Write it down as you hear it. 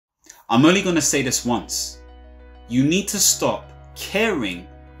I'm only going to say this once. You need to stop caring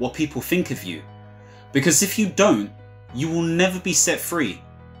what people think of you. Because if you don't, you will never be set free.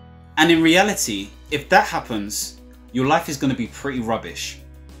 And in reality, if that happens, your life is going to be pretty rubbish.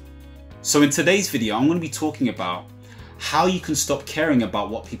 So in today's video, I'm going to be talking about how you can stop caring about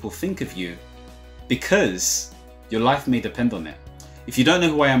what people think of you, because your life may depend on it. If you don't know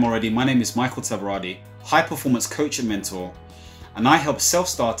who I am already, my name is Tabirade, high performance coach and mentor, and I help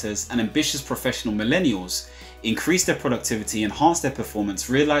self-starters and ambitious professional millennials increase their productivity, enhance their performance,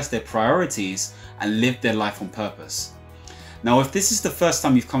 realize their priorities, and live their life on purpose. Now, if this is the first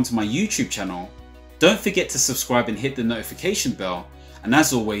time you've come to my YouTube channel, don't forget to subscribe and hit the notification bell. And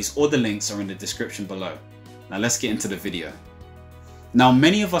as always, all the links are in the description below. Now let's get into the video. Now,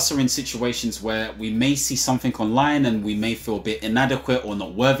 many of us are in situations where we may see something online and we may feel a bit inadequate or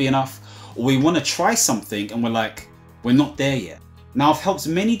not worthy enough, or we want to try something and we're like, we're not there yet. Now, I've helped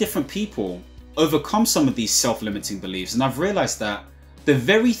many different people overcome some of these self-limiting beliefs, and I've realized that the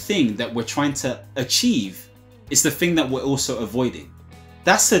very thing that we're trying to achieve is the thing that we're also avoiding.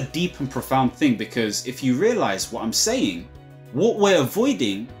 That's a deep and profound thing, because if you realize what I'm saying, what we're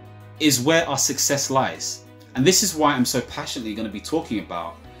avoiding is where our success lies. And this is why I'm so passionately going to be talking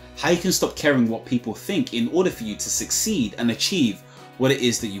about how you can stop caring what people think in order for you to succeed and achieve what it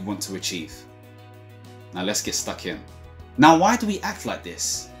is that you want to achieve. Now let's get stuck in. Now, why do we act like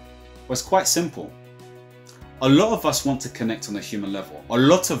this? Well, it's quite simple. A lot of us want to connect on a human level. A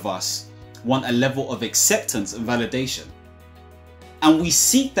lot of us want a level of acceptance and validation. And we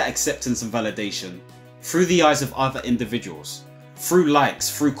seek that acceptance and validation through the eyes of other individuals, through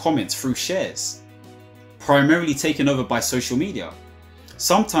likes, through comments, through shares, primarily taken over by social media.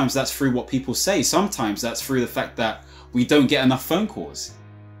 Sometimes that's through what people say. Sometimes that's through the fact that we don't get enough phone calls.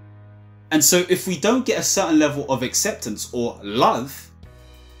 And so if we don't get a certain level of acceptance or love,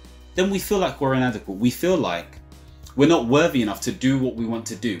 then we feel like we're inadequate. We feel like we're not worthy enough to do what we want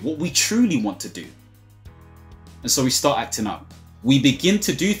to do, what we truly want to do. And so we start acting up. We begin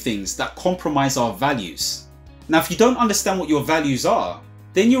to do things that compromise our values. Now, if you don't understand what your values are,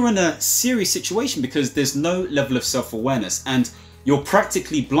 then you're in a serious situation, because there's no level of self-awareness and you're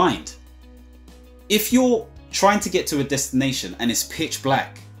practically blind. If you're trying to get to a destination and it's pitch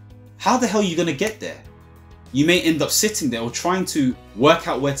black, how the hell are you going to get there? You may end up sitting there or trying to work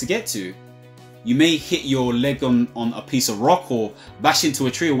out where to get to. You may hit your leg on a piece of rock or bash into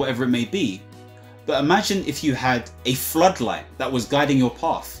a tree or whatever it may be. But imagine if you had a floodlight that was guiding your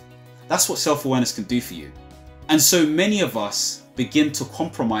path. That's what self-awareness can do for you. And so many of us begin to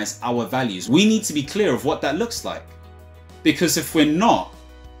compromise our values. We need to be clear of what that looks like. Because if we're not,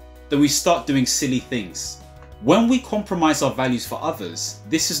 then we start doing silly things. When we compromise our values for others,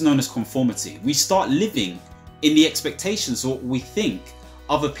 this is known as conformity. We start living in the expectations of what we think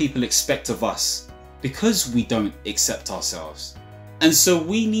other people expect of us, because we don't accept ourselves. And so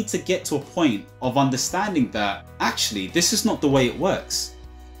we need to get to a point of understanding that actually this is not the way it works.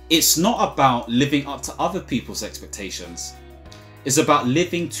 It's not about living up to other people's expectations. It's about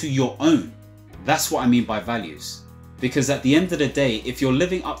living to your own. That's what I mean by values. Because at the end of the day, if you're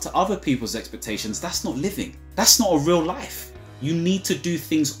living up to other people's expectations, that's not living. That's not a real life. You need to do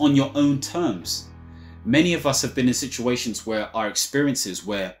things on your own terms. Many of us have been in situations where our experiences,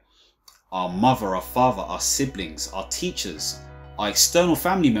 where our mother, our father, our siblings, our teachers, our external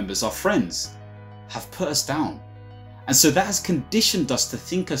family members, our friends have put us down. And so that has conditioned us to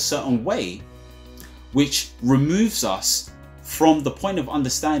think a certain way, which removes us from the point of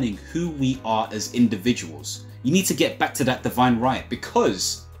understanding who we are as individuals. You need to get back to that divine right,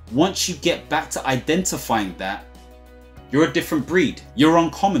 because once you get back to identifying that, you're a different breed. You're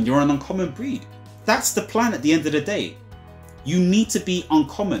uncommon. You're an uncommon breed. That's the plan at the end of the day. You need to be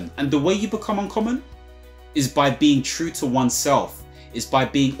uncommon. And the way you become uncommon is by being true to oneself, is by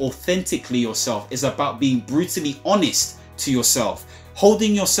being authentically yourself, is about being brutally honest to yourself,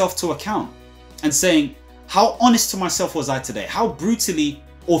 holding yourself to account and saying, how honest to myself was I today? How brutally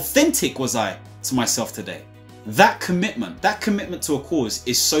authentic was I to myself today? That commitment to a cause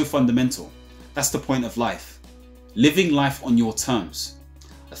is so fundamental. That's the point of life. Living life on your terms.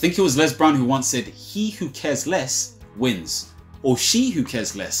 I think it was Les Brown who once said, he who cares less wins, or she who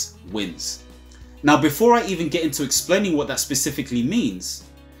cares less wins. Now, before I even get into explaining what that specifically means,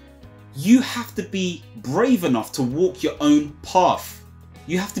 you have to be brave enough to walk your own path.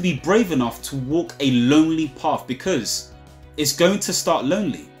 You have to be brave enough to walk a lonely path, because it's going to start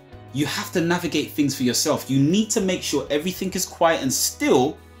lonely. You have to navigate things for yourself. You need to make sure everything is quiet and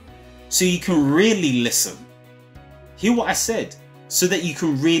still so you can really listen. Hear what I said, so that you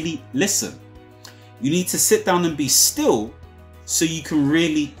can really listen. You need to sit down and be still so you can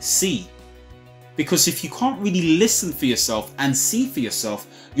really see. Because if you can't really listen for yourself and see for yourself,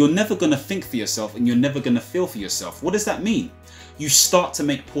 you're never going to think for yourself and you're never going to feel for yourself. What does that mean? You start to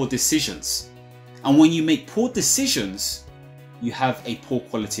make poor decisions. And when you make poor decisions, you have a poor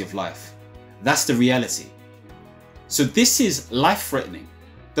quality of life. That's the reality. So this is life-threatening.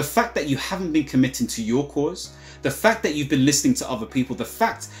 The fact that you haven't been committing to your cause, the fact that you've been listening to other people, the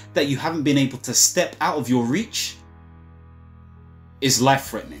fact that you haven't been able to step out of your reach is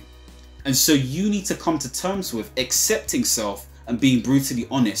life-threatening. And so you need to come to terms with accepting self and being brutally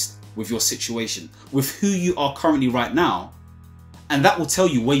honest with your situation, with who you are currently right now. And that will tell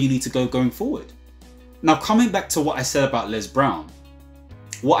you where you need to go going forward. Now, coming back to what I said about Les Brown,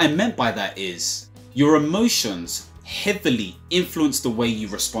 what I meant by that is your emotions heavily influence the way you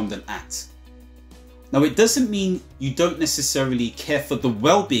respond and act. Now, it doesn't mean you don't necessarily care for the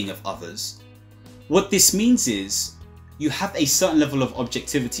well-being of others. What this means is you have a certain level of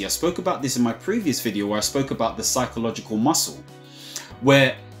objectivity. I spoke about this in my previous video where I spoke about the psychological muscle,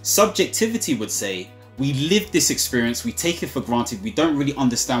 where subjectivity would say we live this experience, we take it for granted, we don't really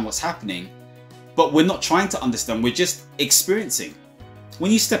understand what's happening, but we're not trying to understand, we're just experiencing.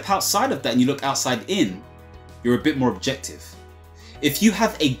 When you step outside of that and you look outside in, you're a bit more objective. If you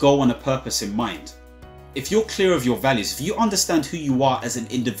have a goal and a purpose in mind, if you're clear of your values, if you understand who you are as an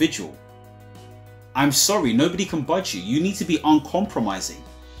individual, I'm sorry, nobody can budge you. You need to be uncompromising.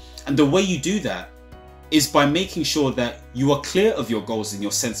 And the way you do that is by making sure that you are clear of your goals and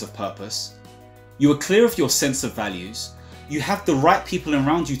your sense of purpose. You are clear of your sense of values. You have the right people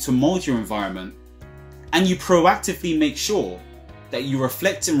around you to mold your environment. And you proactively make sure that you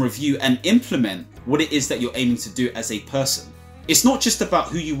reflect and review and implement what it is that you're aiming to do as a person. It's not just about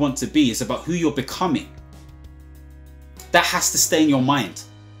who you want to be, it's about who you're becoming. That has to stay in your mind.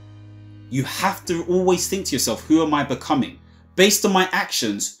 You have to always think to yourself, who am I becoming? Based on my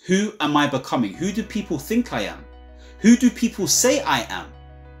actions, who am I becoming? Who do people think I am? Who do people say I am?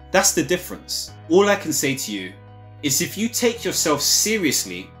 That's the difference. All I can say to you is if you take yourself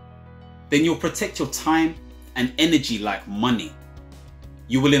seriously, then you'll protect your time and energy like money.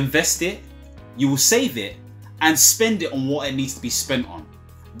 You will invest it, you will save it, and spend it on what it needs to be spent on.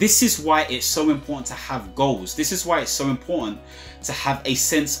 This is why it's so important to have goals. This is why it's so important to have a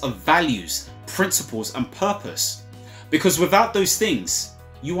sense of values, principles, and purpose. Because without those things,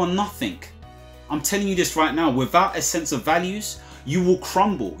 you are nothing. I'm telling you this right now, without a sense of values, you will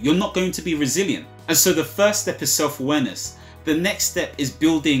crumble. You're not going to be resilient. And so the first step is self-awareness. The next step is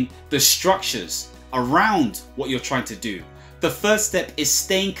building the structures around what you're trying to do. The first step is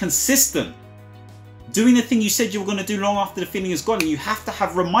staying consistent. Doing the thing you said you were going to do long after the feeling is gone, and you have to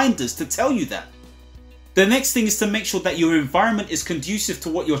have reminders to tell you that. The next thing is to make sure that your environment is conducive to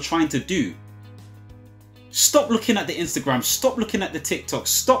what you're trying to do. Stop looking at the Instagram, stop looking at the TikTok,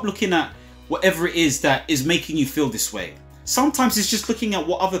 stop looking at whatever it is that is making you feel this way. Sometimes it's just looking at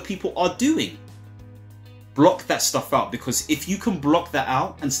what other people are doing. Block that stuff out, because if you can block that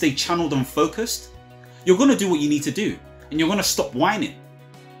out and stay channeled and focused, you're going to do what you need to do and you're going to stop whining.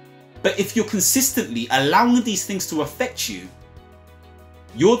 But if you're consistently allowing these things to affect you,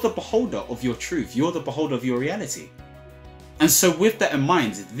 you're the beholder of your truth. You're the beholder of your reality. And so with that in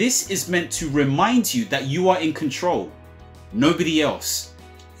mind, this is meant to remind you that you are in control. Nobody else.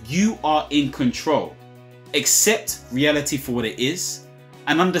 You are in control. Accept reality for what it is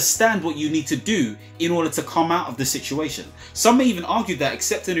and understand what you need to do in order to come out of the situation. Some may even argue that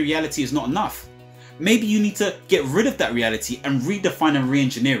accepting the reality is not enough. Maybe you need to get rid of that reality and redefine and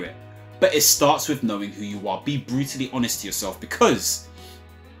re-engineer it. But it starts with knowing who you are. Be brutally honest to yourself, because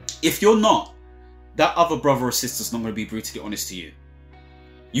if you're not, that other brother or sister is not going to be brutally honest to you.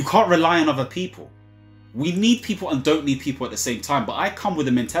 You can't rely on other people. We need people and don't need people at the same time. But I come with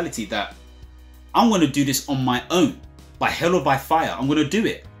a mentality that I'm going to do this on my own. By hell or by fire, I'm going to do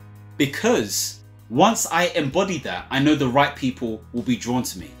it. Because once I embody that, I know the right people will be drawn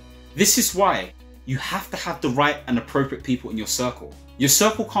to me. This is why you have to have the right and appropriate people in your circle. Your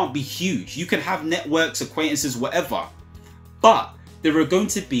circle can't be huge. You can have networks, acquaintances, whatever. But there are going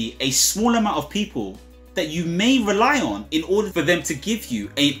to be a small amount of people that you may rely on in order for them to give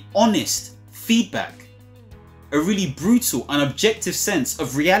you an honest feedback. A really brutal and objective sense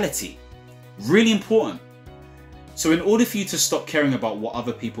of reality. Really important. So in order for you to stop caring about what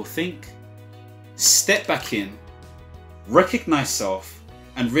other people think, step back in, recognize self,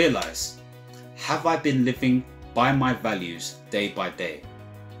 and realize, have I been living by my values day by day?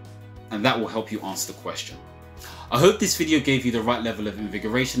 And that will help you answer the question. I hope this video gave you the right level of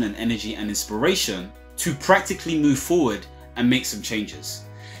invigoration and energy and inspiration to practically move forward and make some changes.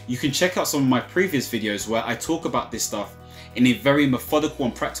 You can check out some of my previous videos where I talk about this stuff in a very methodical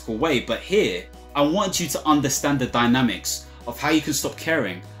and practical way, but here I want you to understand the dynamics of how you can stop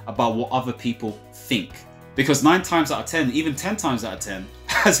caring about what other people think. Because 9 times out of 10, even 10 times out of 10,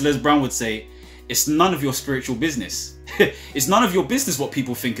 as Les Brown would say, it's none of your spiritual business. It's none of your business what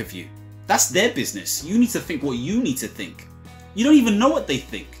people think of you. That's their business. You need to think what you need to think. You don't even know what they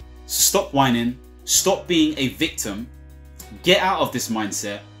think. So stop whining, stop being a victim, get out of this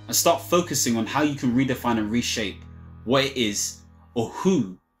mindset and start focusing on how you can redefine and reshape what it is or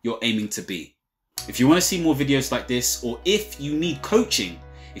who you're aiming to be. If you want to see more videos like this, or if you need coaching,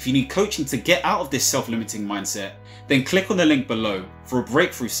 to get out of this self-limiting mindset, then click on the link below for a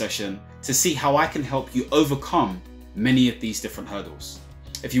breakthrough session to see how I can help you overcome many of these different hurdles.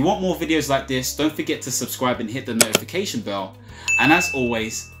 If you want more videos like this, don't forget to subscribe and hit the notification bell. And as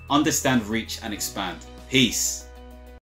always, understand, reach, and expand. Peace.